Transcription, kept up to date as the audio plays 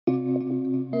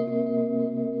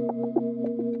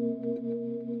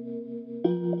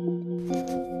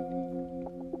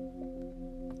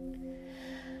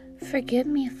Forgive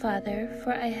me, Father,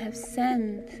 for I have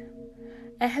sinned.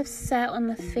 I have sat on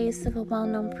the face of a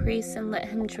well-known priest and let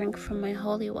him drink from my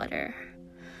holy water.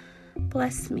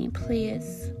 Bless me,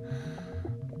 please.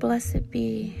 Blessed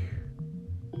be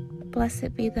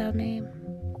thy name.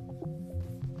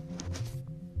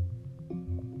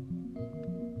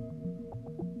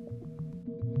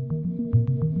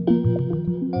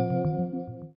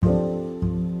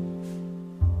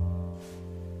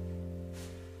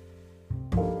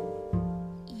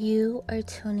 You are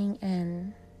tuning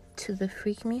in to the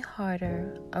Freak Me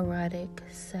Harder Erotic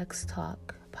Sex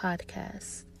Talk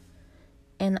podcast.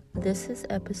 And this is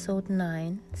episode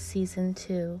 9, season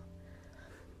 2.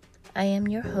 I am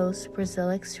your host,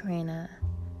 Brazilix Reina,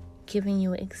 giving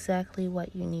you exactly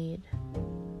what you need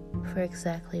for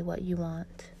exactly what you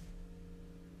want.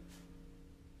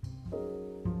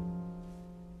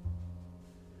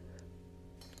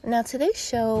 Now, today's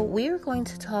show, we are going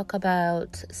to talk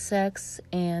about sex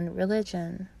and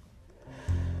religion.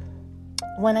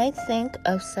 When I think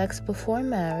of sex before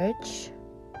marriage,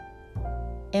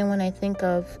 and when I think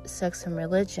of sex and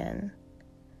religion,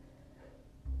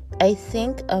 I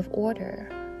think of order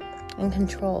and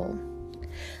control.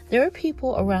 There are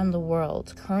people around the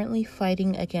world currently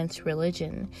fighting against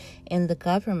religion and the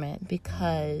government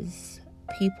because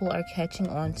people are catching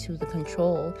on to the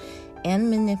control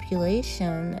and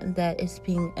manipulation that is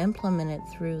being implemented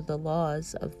through the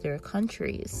laws of their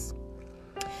countries.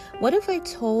 What if I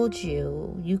told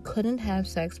you you couldn't have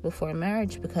sex before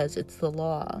marriage because it's the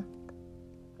law?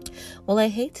 Well, I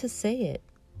hate to say it.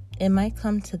 It might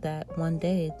come to that one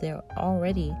day. There are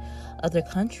already other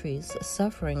countries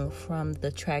suffering from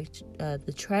the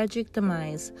tragic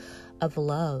demise of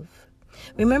love.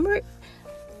 Remember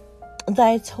that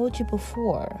I told you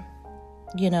before,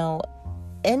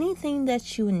 anything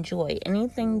that you enjoy,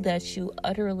 anything that you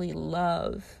utterly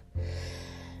love,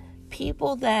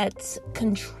 people that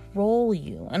control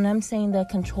you, and I'm saying that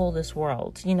control this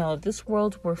world. If this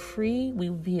world were free, we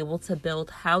would be able to build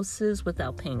houses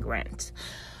without paying rent.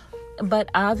 But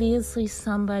obviously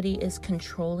somebody is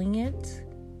controlling it,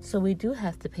 so we do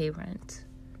have to pay rent.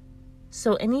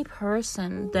 So any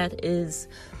person that is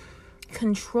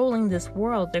controlling this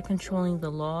world, they're controlling the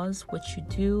laws, what you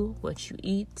do, what you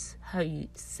eat, how you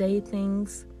say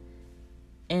things,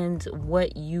 and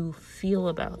what you feel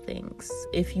about things.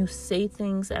 If you say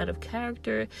things out of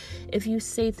character, if you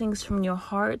say things from your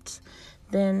heart,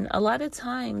 then a lot of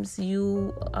times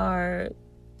you are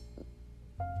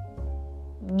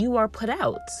put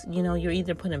out. You're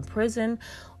either put in prison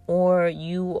or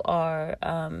you're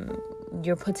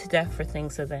put to death for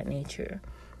things of that nature.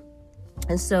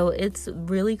 And so it's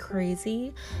really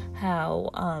crazy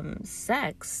how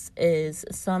sex is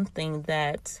something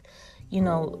that,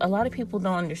 a lot of people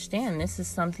don't understand. This is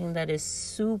something that is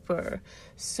super,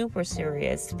 super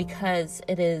serious because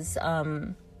it is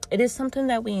something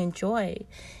that we enjoy.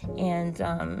 And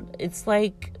it's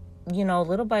like,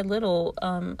 little by little,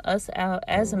 us out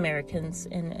as Americans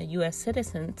and U.S.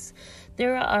 citizens,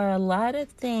 there are a lot of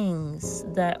things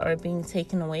that are being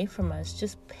taken away from us.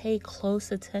 Just pay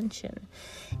close attention.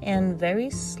 And very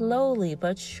slowly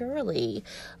but surely,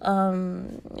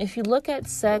 if you look at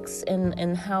sex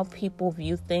and how people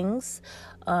view things,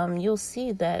 you'll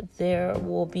see that there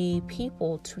will be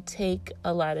people to take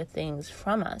a lot of things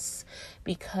from us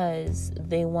because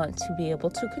they want to be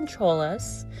able to control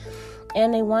us.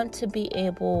 And they want to be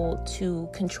able to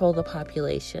control the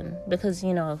population because,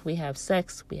 if we have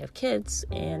sex, we have kids,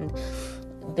 and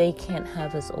they can't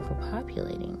have us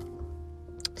overpopulating.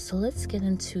 So let's get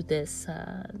into this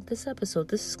episode.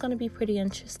 This is going to be pretty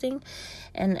interesting.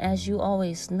 And as you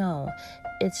always know,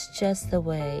 it's just the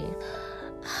way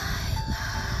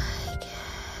I like it.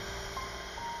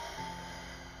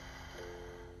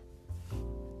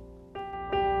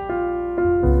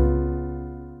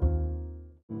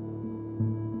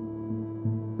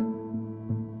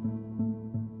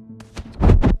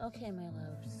 Okay, my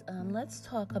loves, let's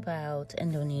talk about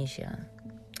Indonesia.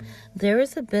 There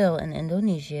is a bill in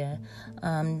Indonesia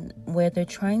where they're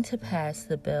trying to pass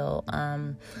the bill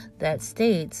that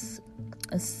states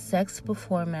sex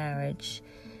before marriage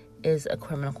is a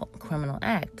criminal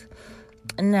act.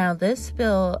 Now, this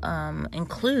bill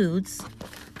includes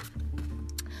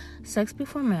sex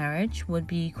before marriage would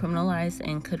be criminalized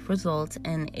and could result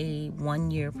in a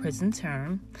 1-year prison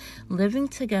term. Living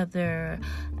together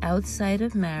outside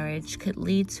of marriage could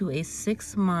lead to a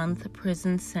 6-month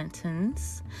prison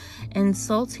sentence.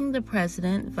 Insulting the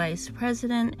president, vice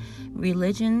president,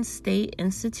 religion, state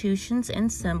institutions,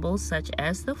 and symbols such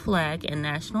as the flag and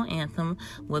national anthem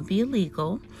would be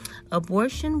illegal.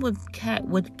 Abortion would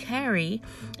carry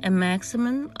a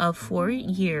maximum of 4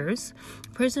 years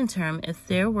prison term if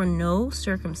there were no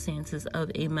circumstances of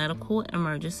a medical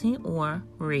emergency or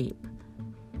rape.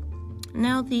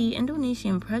 Now, the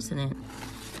Indonesian president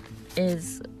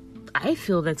I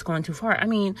feel that's going too far. I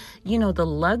mean, the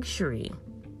luxury,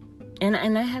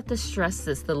 and I have to stress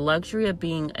this, the luxury of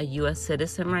being a U.S.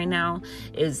 citizen right now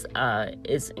is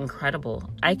incredible.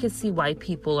 I could see why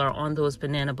people are on those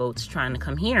banana boats trying to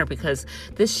come here, because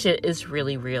this shit is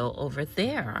really real over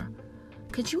there.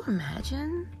 Could you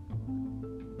imagine?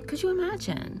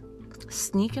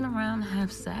 Sneaking around to have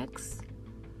sex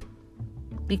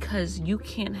because you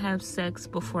can't have sex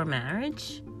before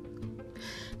marriage?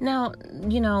 Now,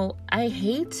 I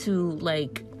hate to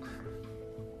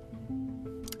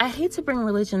bring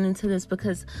religion into this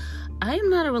because I am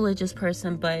not a religious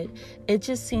person, but it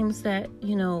just seems that,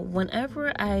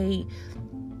 whenever I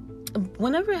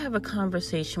have a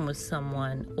conversation with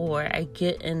someone, or I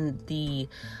get in the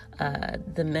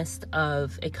midst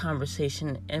of a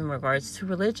conversation in regards to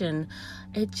religion,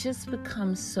 it just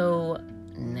becomes so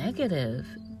negative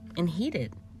and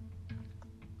heated.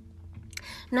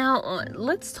 Now,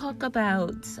 let's talk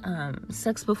about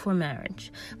sex before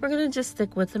marriage. We're going to just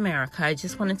stick with America. I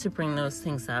just wanted to bring those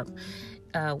things up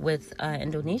with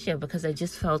Indonesia because I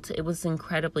just felt it was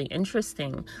incredibly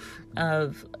interesting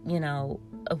of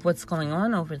what's going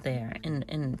on over there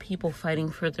and people fighting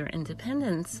for their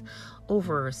independence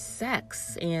over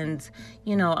sex. And,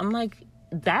 I'm like,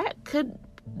 that could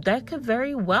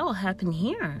very well happen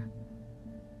here.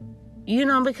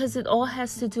 Because it all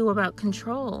has to do about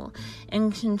control.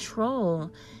 And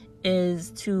control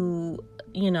is to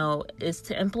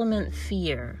implement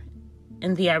fear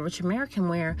in the average American,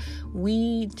 where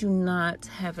we do not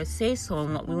have a say-so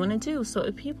in what we want to do. So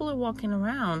if people are walking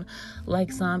around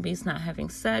like zombies, not having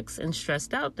sex and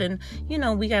stressed out, then,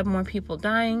 we have more people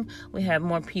dying. We have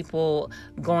more people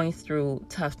going through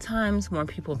tough times, more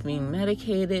people being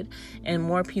medicated, and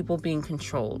more people being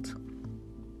controlled.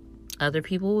 Other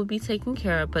people will be taken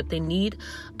care of, but they need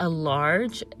a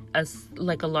large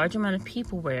amount of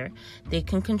people where they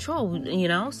can control,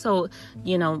 So,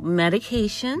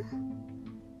 medication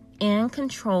and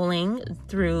controlling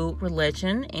through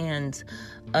religion and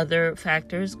other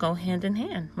factors go hand in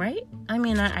hand, right? I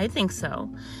mean, I think so,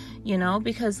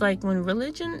 because when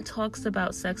religion talks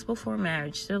about sex before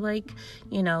marriage, they're like,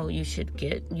 you should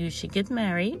get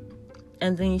married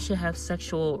and then you should have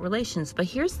sexual relations. But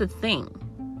here's the thing.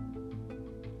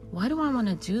 Why do I want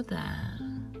to do that?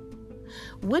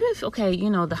 What if,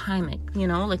 the hymen,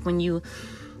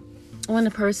 when a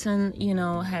person,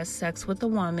 has sex with a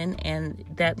woman and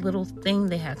that little thing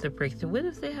they have to break through, what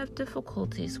if they have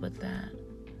difficulties with that?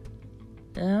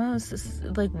 It's just,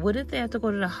 what if they have to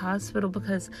go to the hospital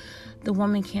because the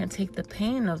woman can't take the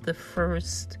pain of the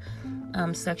first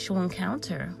sexual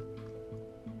encounter?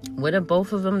 What if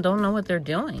both of them don't know what they're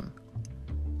doing?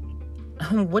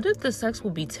 What if the sex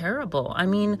will be terrible? I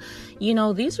mean,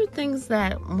 these are things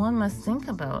that one must think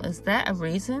about. Is that a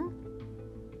reason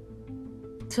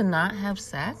to not have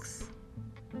sex?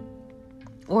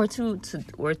 Or to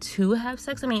have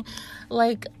sex? I mean,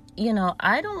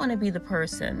 I don't want to be the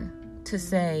person to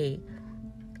say,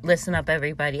 listen up,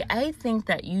 everybody. I think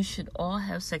that you should all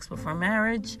have sex before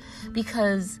marriage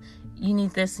because you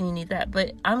need this and you need that.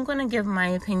 But I'm going to give my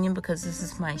opinion because this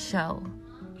is my show.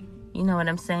 You know what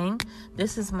I'm saying?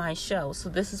 This is my show, so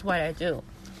this is what I do.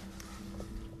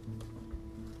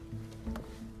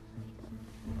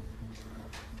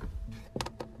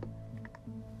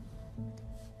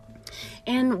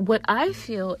 And what I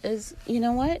feel is,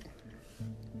 what?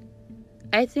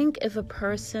 I think if a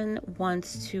person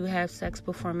wants to have sex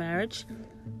before marriage,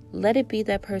 let it be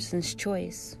that person's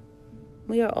choice.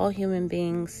 We are all human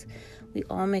beings. We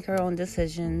all make our own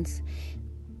decisions.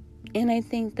 And I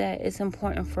think that it's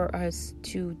important for us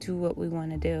to do what we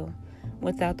want to do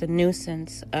without the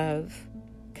nuisance of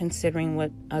considering what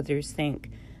others think.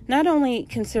 Not only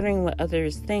considering what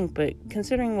others think, but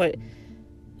considering what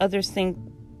others think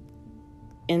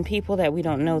and people that we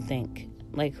don't know think.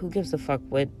 Who gives a fuck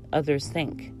what others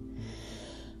think?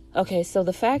 Okay, so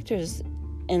the factors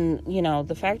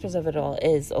of it all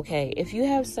is, if you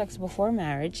have sex before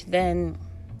marriage, then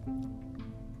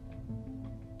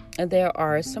there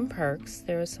are some perks,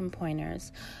 there are some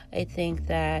pointers. I think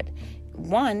that,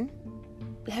 one,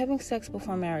 having sex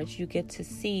before marriage, you get to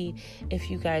see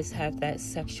if you guys have that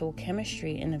sexual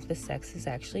chemistry and if the sex is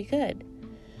actually good.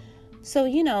 So,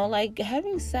 like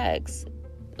having sex,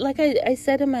 like I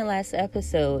said in my last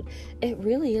episode, it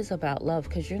really is about love,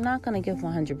 because you're not going to give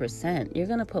 100%. You're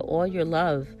going to put all your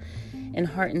love and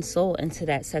heart and soul into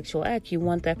that sexual act. You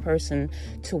want that person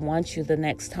to want you the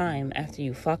next time after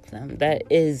you fuck them. That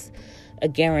is a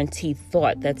guaranteed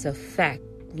thought. That's a fact,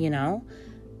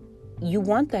 You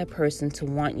want that person to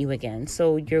want you again.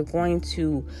 So you're going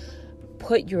to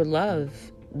put your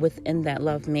love within that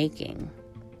love making.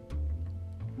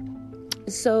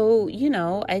 So,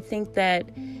 I think that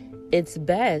it's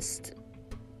best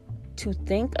to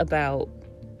think about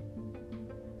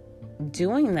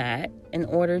doing that in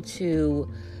order to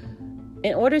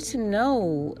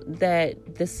know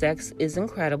that the sex is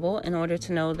incredible, in order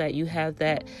to know that you have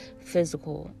that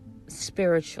physical,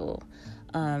 spiritual,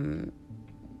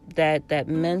 that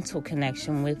mental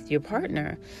connection with your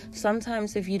partner.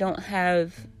 Sometimes if you don't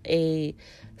have a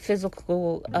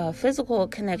physical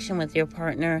connection with your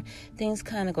partner, things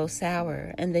kind of go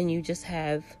sour, and then you just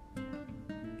have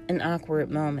an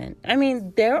awkward moment. I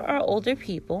mean, there are older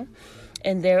people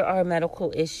and there are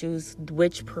medical issues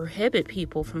which prohibit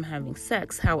people from having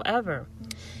sex. However,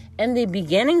 in the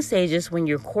beginning stages, when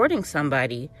you're courting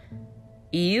somebody,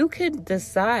 you could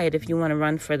decide if you want to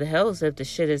run for the hills if the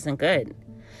shit isn't good.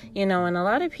 And a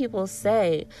lot of people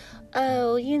say,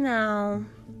 oh,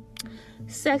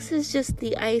 sex is just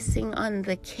the icing on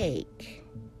the cake.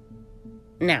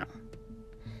 Now,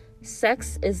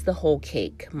 sex is the whole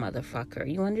cake,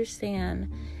 motherfucker. You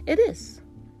understand? It is.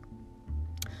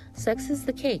 Sex is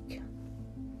the cake.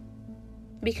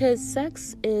 Because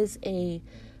sex is a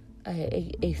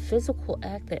physical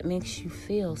act that makes you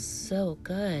feel so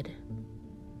good.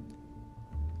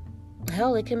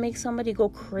 Hell, it can make somebody go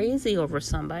crazy over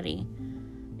somebody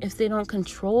if they don't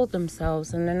control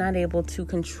themselves and they're not able to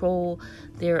control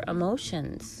their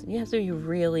emotions. You have to be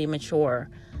really mature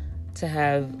to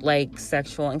have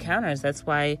sexual encounters. That's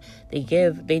why they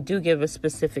do give a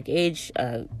specific age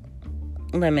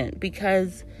limit,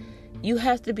 because you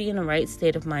have to be in the right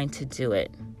state of mind to do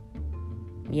it.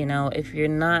 If you're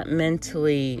not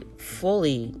mentally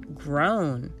fully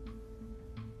grown,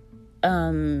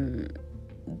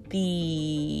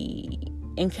 the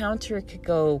encounter could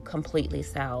go completely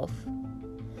south.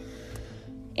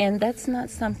 And that's not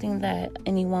something that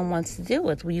anyone wants to deal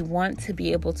with. We want to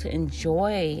be able to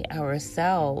enjoy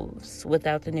ourselves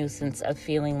without the nuisance of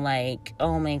feeling like,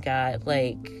 oh my God,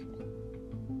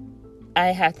 I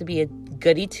have to be a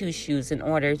goody two-shoes in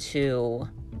order to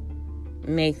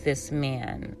make this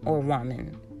man or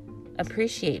woman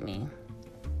appreciate me.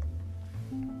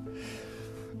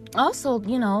 Also,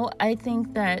 I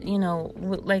think that,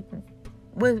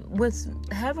 with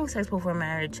having sex before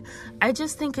marriage, I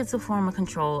just think it's a form of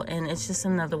control, and it's just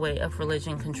another way of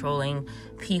religion controlling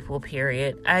people,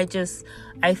 period. I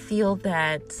feel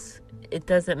that it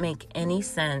doesn't make any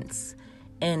sense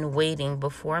in waiting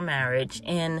before marriage,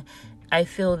 and I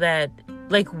feel that,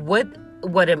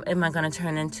 what am I going to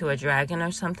turn into, a dragon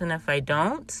or something if I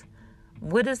don't?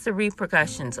 What is the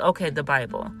repercussions? Okay, the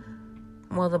Bible.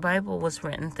 Well, the Bible was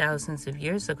written thousands of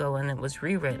years ago, and it was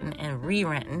rewritten and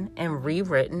rewritten and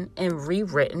rewritten and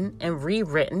rewritten and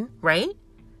rewritten, right?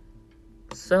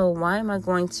 So why am I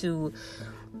going to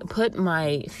put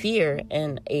my fear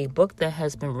in a book that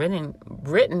has been written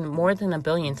more than 1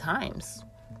 billion times?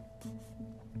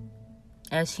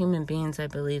 As human beings, I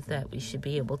believe that we should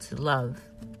be able to love.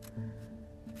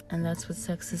 And that's what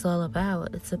sex is all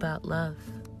about. It's about love.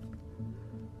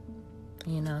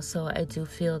 So I do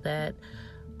feel that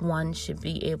one should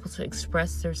be able to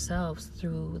express themselves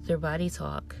through their body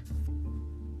talk.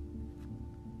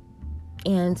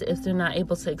 And if they're not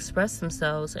able to express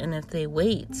themselves, and if they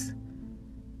wait,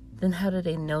 then how do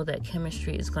they know that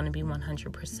chemistry is going to be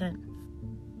 100%?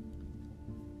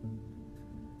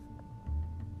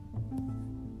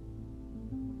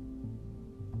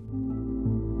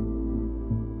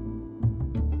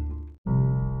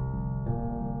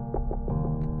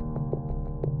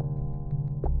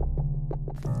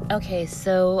 Okay,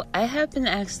 so I have been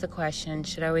asked the question,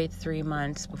 should I wait 3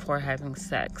 months before having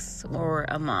sex, or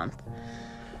a month?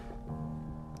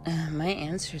 My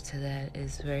answer to that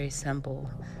is very simple.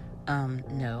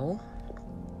 No.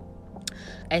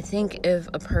 I think if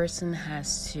a person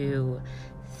has to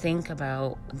think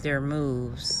about their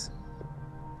moves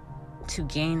to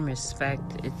gain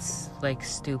respect, it's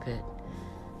stupid.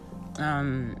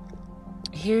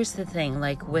 Here's the thing,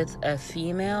 with a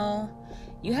female,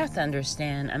 you have to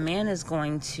understand, a man is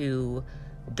going to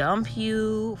dump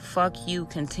you, fuck you,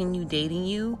 continue dating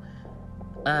you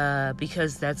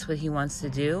because that's what he wants to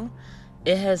do.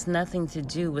 It has nothing to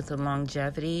do with the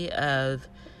longevity of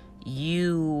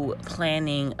you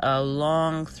planning a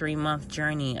long 3-month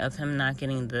journey of him not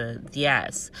getting the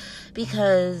yes.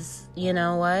 Because you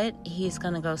know what? He's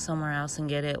going to go somewhere else and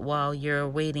get it while you're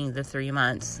waiting the 3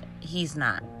 months. He's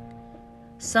not.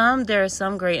 There are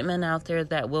some great men out there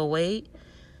that will wait,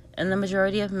 and the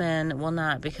majority of men will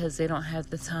not because they don't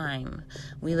have the time.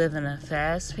 We live in a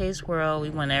fast-paced world. We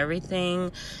want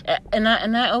everything. And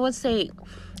I would say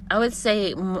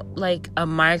like a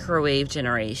microwave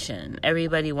generation.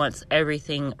 Everybody wants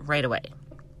everything right away.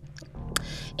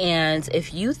 And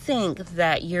if you think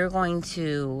that you're going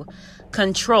to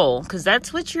control, because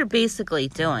that's what you're basically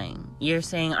doing. You're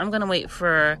saying, I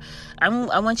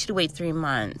want you to wait 3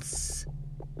 months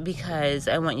because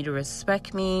I want you to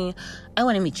respect me. I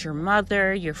want to meet your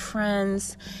mother, your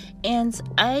friends, and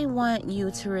I want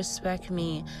you to respect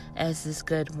me as this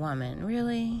good woman.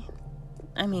 Really?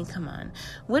 I mean, come on.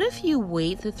 What if you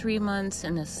wait the 3 months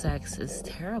and the sex is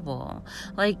terrible?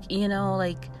 Like,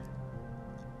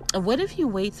 what if you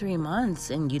wait 3 months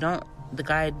and the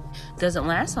guy doesn't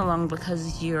last so long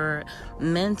because your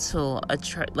mental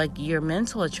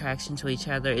attraction to each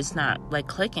other is not like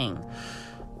clicking?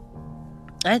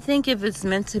 I think if it's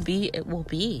meant to be, it will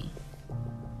be.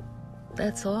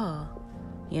 That's all.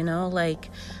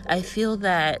 I feel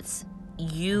that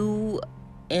you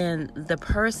and the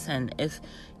person, if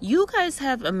you guys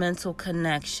have a mental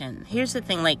connection, here's the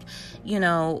thing,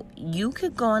 you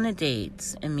could go on a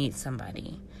date and meet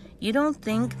somebody. You don't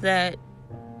think that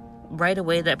right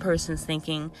away that person's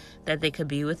thinking that they could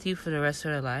be with you for the rest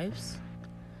of their lives?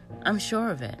 I'm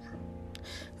sure of it.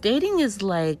 Dating is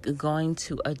like going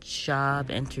to a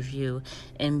job interview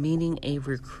and meeting a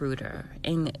recruiter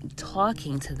and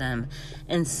talking to them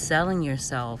and selling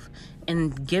yourself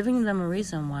and giving them a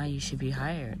reason why you should be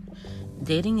hired.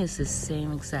 Dating is the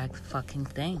same exact fucking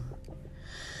thing.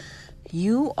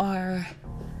 You are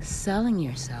selling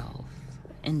yourself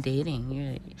in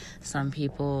dating. Some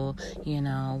people,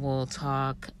 will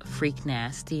talk freak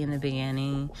nasty in the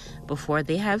beginning before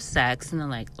they have sex, and they're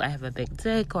like, I have a big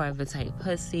dick, or I have a tight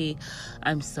pussy,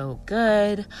 I'm so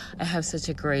good, I have such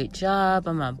a great job,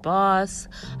 I'm a boss,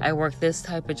 I work this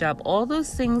type of job. All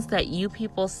those things that you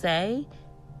people say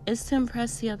is to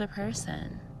impress the other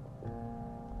person.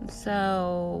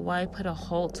 So why put a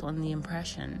halt on the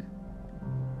impression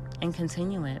and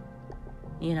continue it,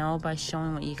 by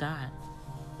showing what you got?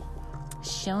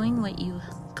 Showing what you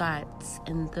got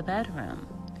in the bedroom.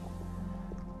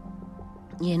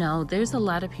 There's a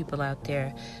lot of people out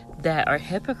there that are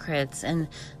hypocrites, and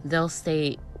they'll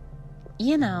say,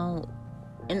 in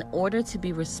order to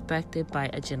be respected by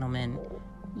a gentleman,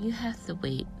 you have to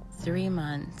wait 3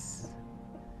 months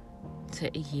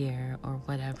to a year or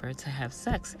whatever to have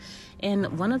sex.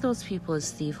 And one of those people is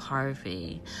Steve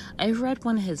Harvey. I read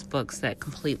one of his books that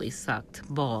completely sucked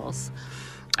balls.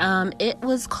 It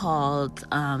was called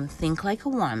Think Like a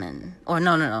Woman. Or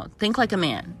no, Think Like a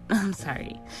Man. I'm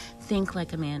sorry. Think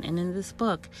Like a Man. And in this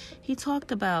book, he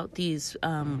talked about these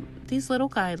little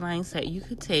guidelines that you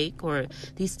could take, or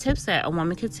these tips that a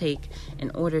woman could take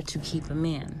in order to keep a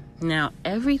man. Now,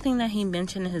 everything that he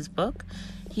mentioned in his book,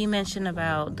 he mentioned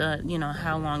about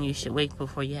how long you should wait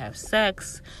before you have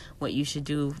sex, what you should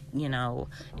do,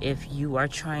 if you are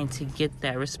trying to get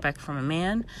that respect from a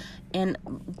man. And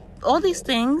all these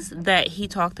things that he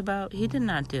talked about, he did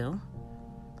not do.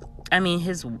 I mean,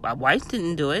 his wife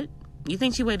didn't do it. You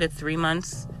think she waited 3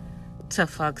 months to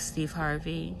fuck Steve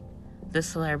Harvey, the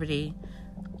celebrity?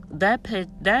 That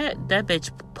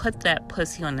bitch put that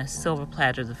pussy on a silver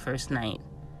platter the first night.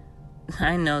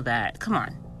 I know that. Come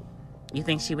on. You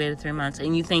think she waited 3 months?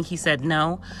 And you think he said,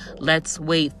 no, let's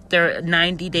wait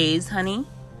 90 days, honey,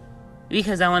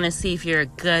 because I want to see if you're a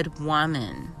good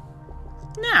woman?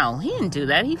 No, he didn't do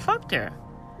that. He fucked her.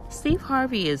 Steve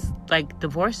Harvey is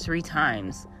divorced 3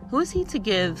 times. Who is he to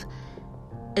give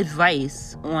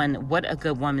advice on what a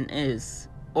good woman is,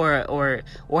 or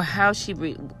how she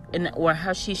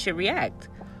should react?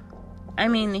 I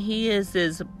mean, he is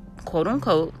this quote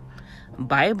unquote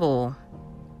Bible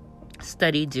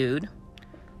study dude,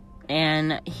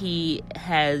 and he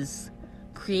has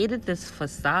created this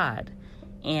facade,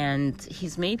 and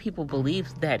he's made people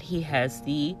believe that he has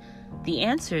the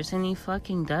answers, and he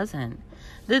fucking doesn't.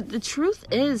 The truth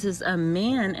is a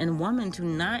man and woman do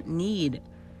not need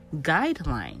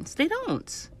guidelines. They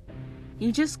don't.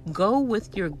 You just go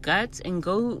with your guts and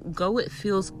go what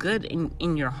feels good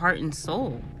in your heart and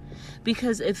soul.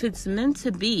 Because if it's meant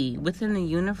to be within the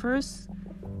universe,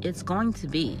 it's going to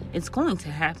be. It's going to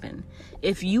happen.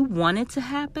 If you want it to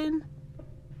happen,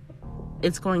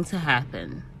 it's going to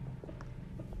happen.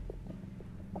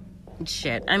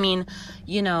 shit. I mean,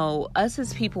 us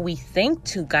as people, we think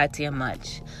too goddamn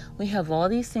much. We have all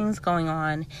these things going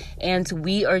on, and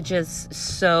we are just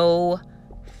so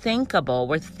thinkable.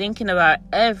 We're thinking about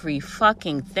every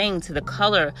fucking thing, to the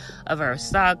color of our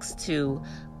socks, to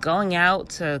going out,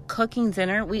 to cooking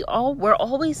dinner. We're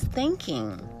always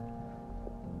thinking.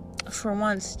 For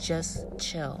once, just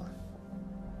chill.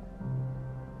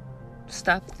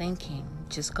 Stop thinking.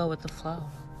 Just go with the flow.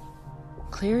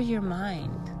 Clear your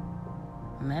mind.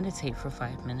 Meditate for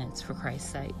 5 minutes, for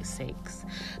Christ's sakes.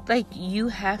 Like, you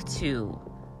have to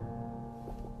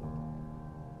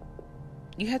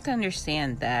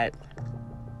understand that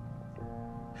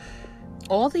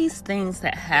all these things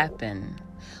that happen,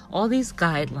 all these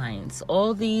guidelines,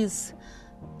 all these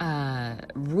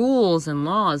rules and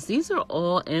laws, these are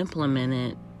all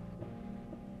implemented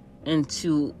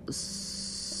into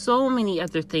so many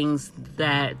other things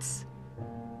that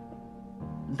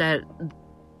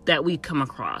we come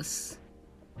across.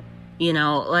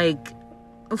 Like,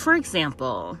 for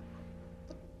example,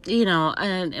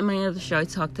 and in my other show, I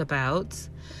talked about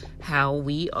how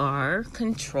we are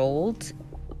controlled,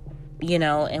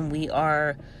 and we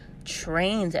are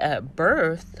trained at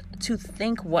birth to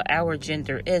think what our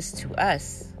gender is to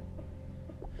us.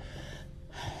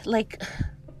 Like,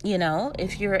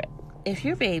 if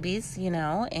you're babies,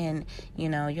 and,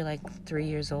 you're like 3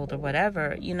 years old or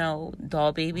whatever,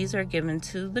 doll babies are given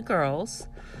to the girls.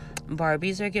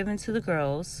 Barbies are given to the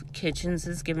girls. Kitchens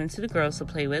is given to the girls to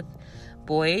play with.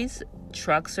 Boys,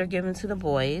 trucks are given to the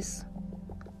boys.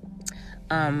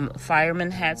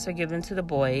 Fireman hats are given to the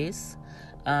boys.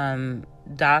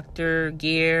 Doctor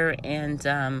gear and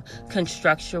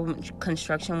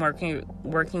construction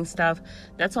working stuff,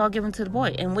 that's all given to the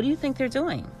boy. And what do you think they're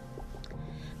doing?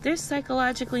 They're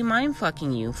psychologically mind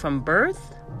fucking you from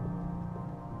birth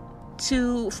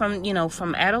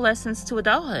from adolescence to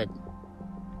adulthood.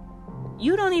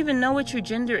 You don't even know what your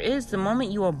gender is the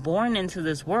moment you are born into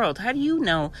this world. How do you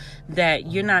know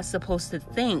that you're not supposed to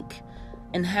think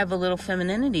and have a little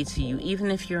femininity to you,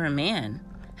 even if you're a man?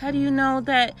 How do you know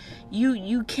that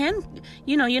you can,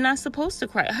 you're not supposed to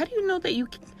cry? How do you know that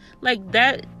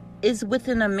that is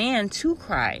within a man to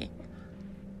cry?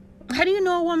 How do you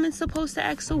know a woman's supposed to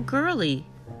act so girly?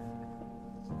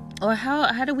 Or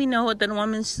how do we know that a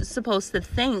woman's supposed to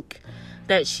think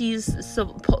that she's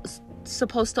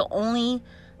supposed to only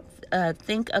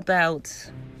think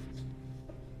about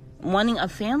wanting a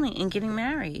family and getting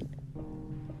married?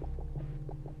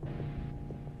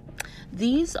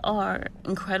 These are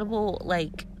incredible,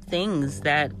 things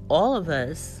that all of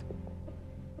us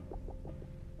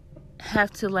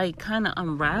have to, kind of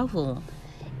unravel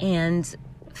and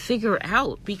figure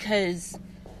out, because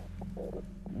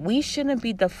we shouldn't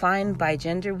be defined by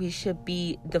gender. We should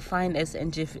be defined as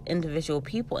individual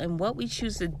people. And what we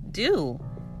choose to do,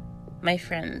 my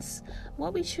friends,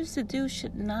 what we choose to do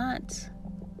should not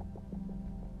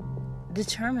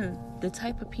determine the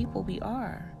type of people we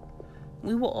are.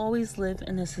 We will always live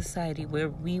in a society where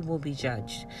we will be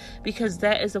judged, because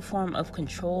that is a form of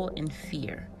control and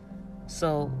fear.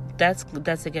 So that's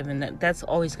a given. That's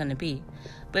always going to be.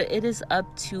 But it is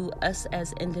up to us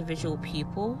as individual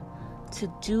people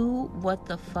to do what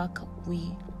the fuck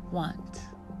we want.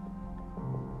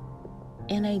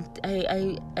 And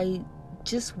I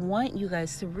just want you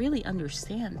guys to really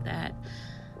understand that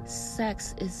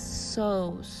sex is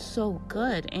so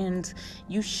good, and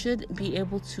you should be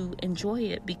able to enjoy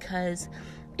it, because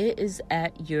it is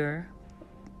at your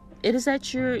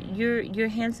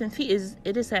hands and feet.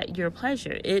 It is at your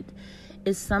pleasure. It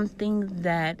is something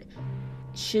that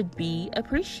should be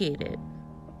appreciated.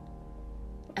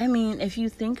 I mean, if you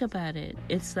think about it,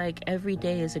 it's like every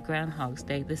day is a Groundhog's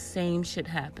Day. The same shit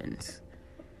happens.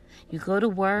 You go to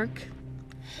work,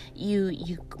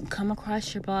 you come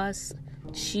across your boss,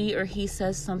 she or he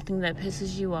says something that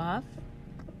pisses you off.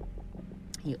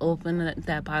 You open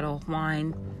that bottle of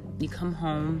wine, you come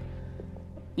home,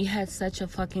 you had such a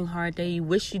fucking hard day, you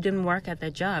wish you didn't work at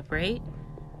that job, right?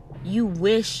 You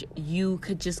wish you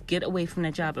could just get away from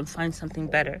the job and find something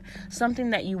better,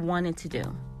 something that you wanted to do.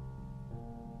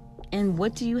 And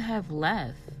what do you have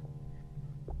left?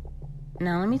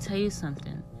 Now, let me tell you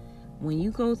something. When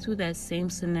you go through that same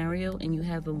scenario and you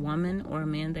have a woman or a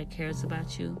man that cares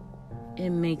about you, it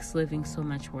makes living so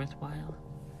much worthwhile.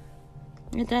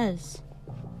 It does.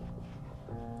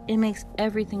 It makes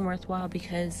everything worthwhile,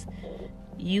 because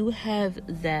you have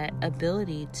that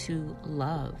ability to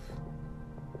love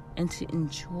and to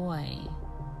enjoy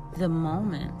the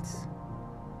moment.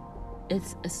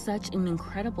 It's such an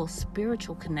incredible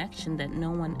spiritual connection that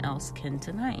no one else can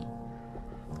deny.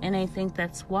 And I think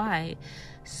that's why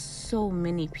so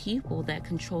many people that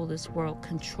control this world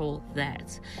control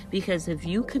that. Because if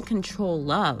you can control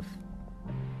love,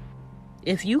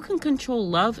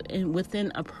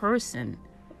 within a person,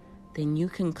 then you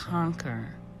can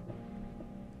conquer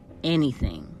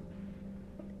anything.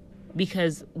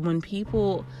 Because when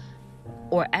people,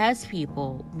 or as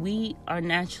people, we are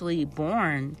naturally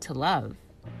born to love.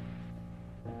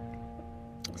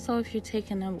 So if you're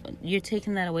taking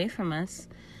that away from us,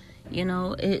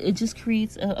 it just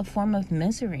creates a form of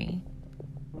misery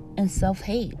and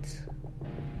self-hate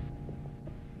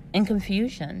and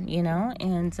confusion,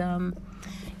 and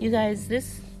you guys,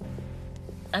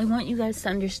 I want you guys to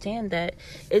understand that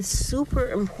it's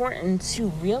super important to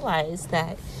realize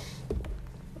that,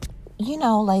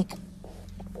 like,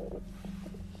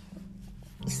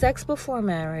 sex before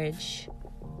marriage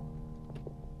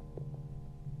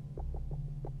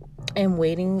and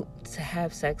waiting to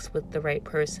have sex with the right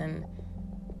person,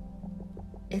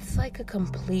 it's like a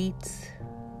complete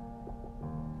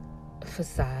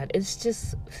facade. It's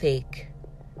just fake.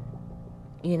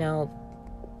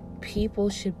 People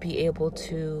should be able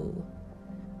to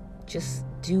just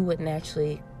do what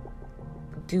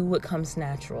comes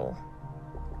natural.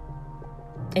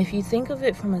 If you think of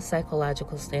it from a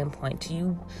psychological standpoint,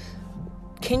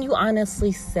 can you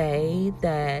honestly say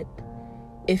that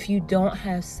if you don't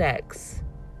have sex,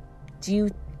 do you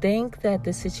think that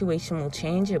the situation will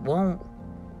change? It won't.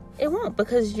 It won't,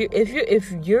 because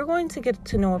if you're going to get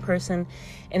to know a person,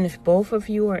 and if both of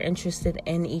you are interested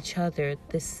in each other,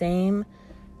 the same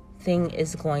thing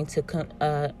is going to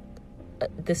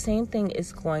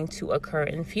occur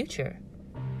in future,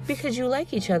 because you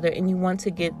like each other and you want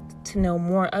to get to know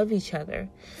more of each other.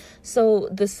 So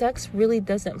the sex really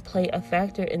doesn't play a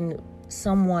factor in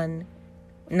someone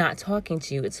not talking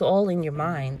to you. It's all in your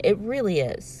mind. It really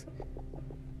is.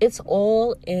 It's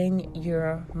all in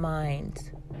your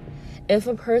mind. If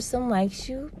a person likes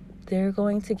you, they're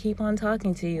going to keep on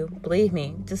talking to you. Believe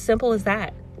me, just simple as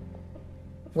that.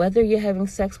 Whether you're having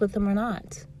sex with them or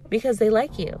not, because they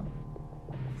like you.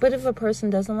 But if a person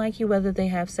doesn't like you, whether they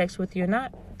have sex with you or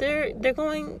not, they're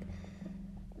going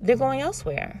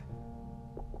elsewhere.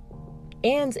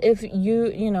 And if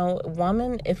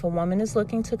if a woman is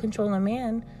looking to control a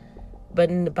man,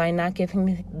 but by not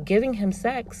giving him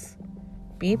sex,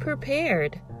 be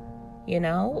prepared.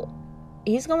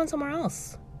 He's going somewhere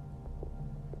else.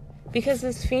 Because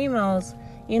as females,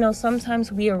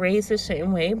 sometimes we are raised a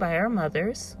certain way by our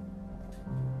mothers.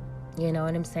 You know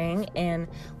what I'm saying? And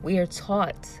we are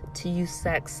taught to use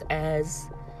sex as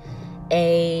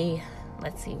a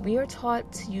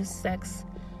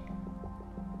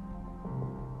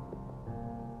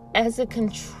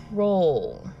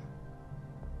control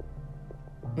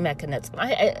mechanism.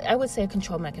 I would say a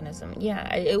control mechanism.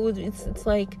 Yeah, it's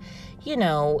like,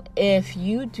 if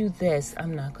you do this,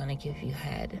 I'm not going to give you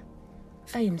head.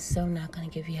 I am so not going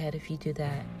to give you head if you do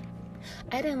that.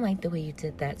 I didn't like the way you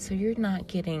did that, so you're not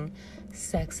getting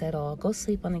sex at all. Go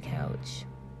sleep on the couch.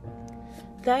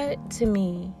 That, to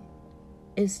me,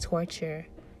 is torture.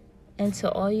 And to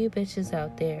all you bitches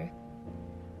out there,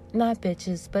 not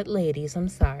bitches, but ladies, I'm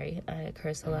sorry, I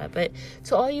curse a lot, but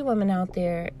to all you women out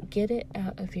there, get it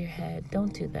out of your head.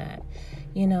 Don't do that.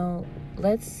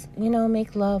 Let's,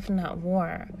 make love, not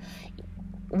war.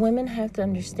 Women have to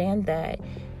understand that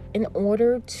in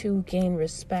order to gain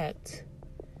respect,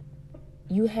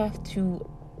 you have to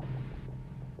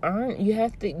in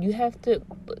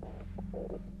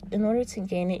order to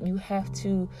gain it, you have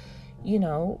to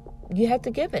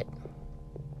give it.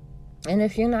 And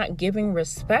if you're not giving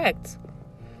respect,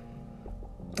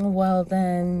 well,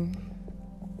 then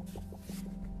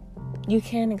you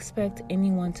can't expect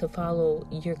anyone to follow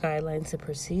your guidelines and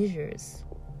procedures.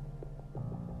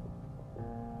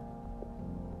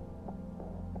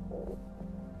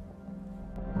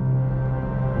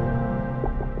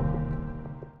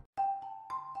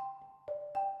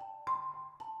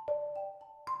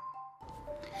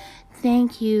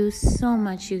 Thank you so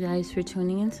much, you guys, for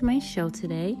tuning into my show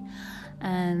today.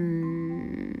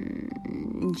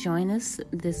 Join us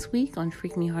this week on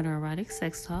Freak Me Hard Erotic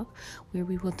Sex Talk, where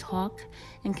we will talk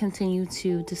and continue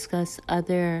to discuss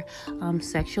other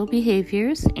sexual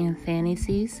behaviors and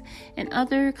fantasies and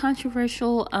other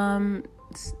controversial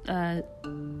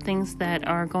things that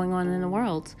are going on in the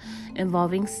world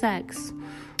involving sex.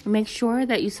 Make sure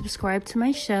that you subscribe to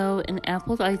my show in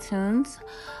Apple iTunes,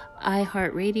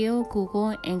 iHeartRadio,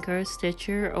 Google, Anchor,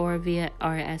 Stitcher, or via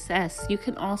RSS. You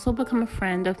can also become a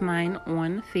friend of mine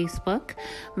on Facebook.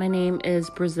 My name is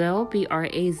Brazil, Brazil,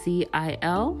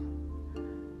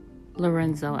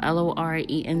 Lorenzo,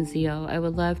 Lorenzo. I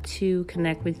would love to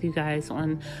connect with you guys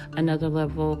on another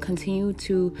level, continue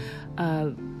to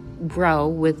grow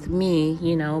with me,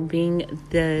 being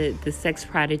the sex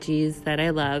prodigies that I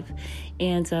love,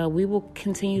 and we will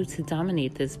continue to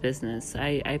dominate this business.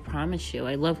 I promise you.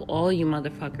 I love all you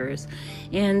motherfuckers,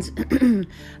 and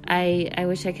I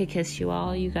wish I could kiss you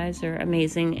all. You guys are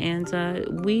amazing,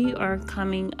 and we are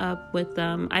coming up with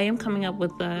I am coming up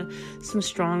with some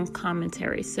strong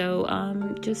commentary, so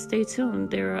just stay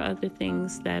tuned. There are other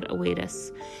things that await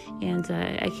us, and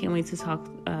I can't wait to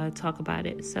talk about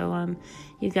it. So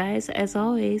you guys, as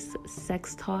always,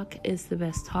 sex talk is the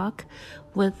best talk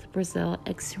with Brazil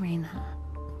X Serena.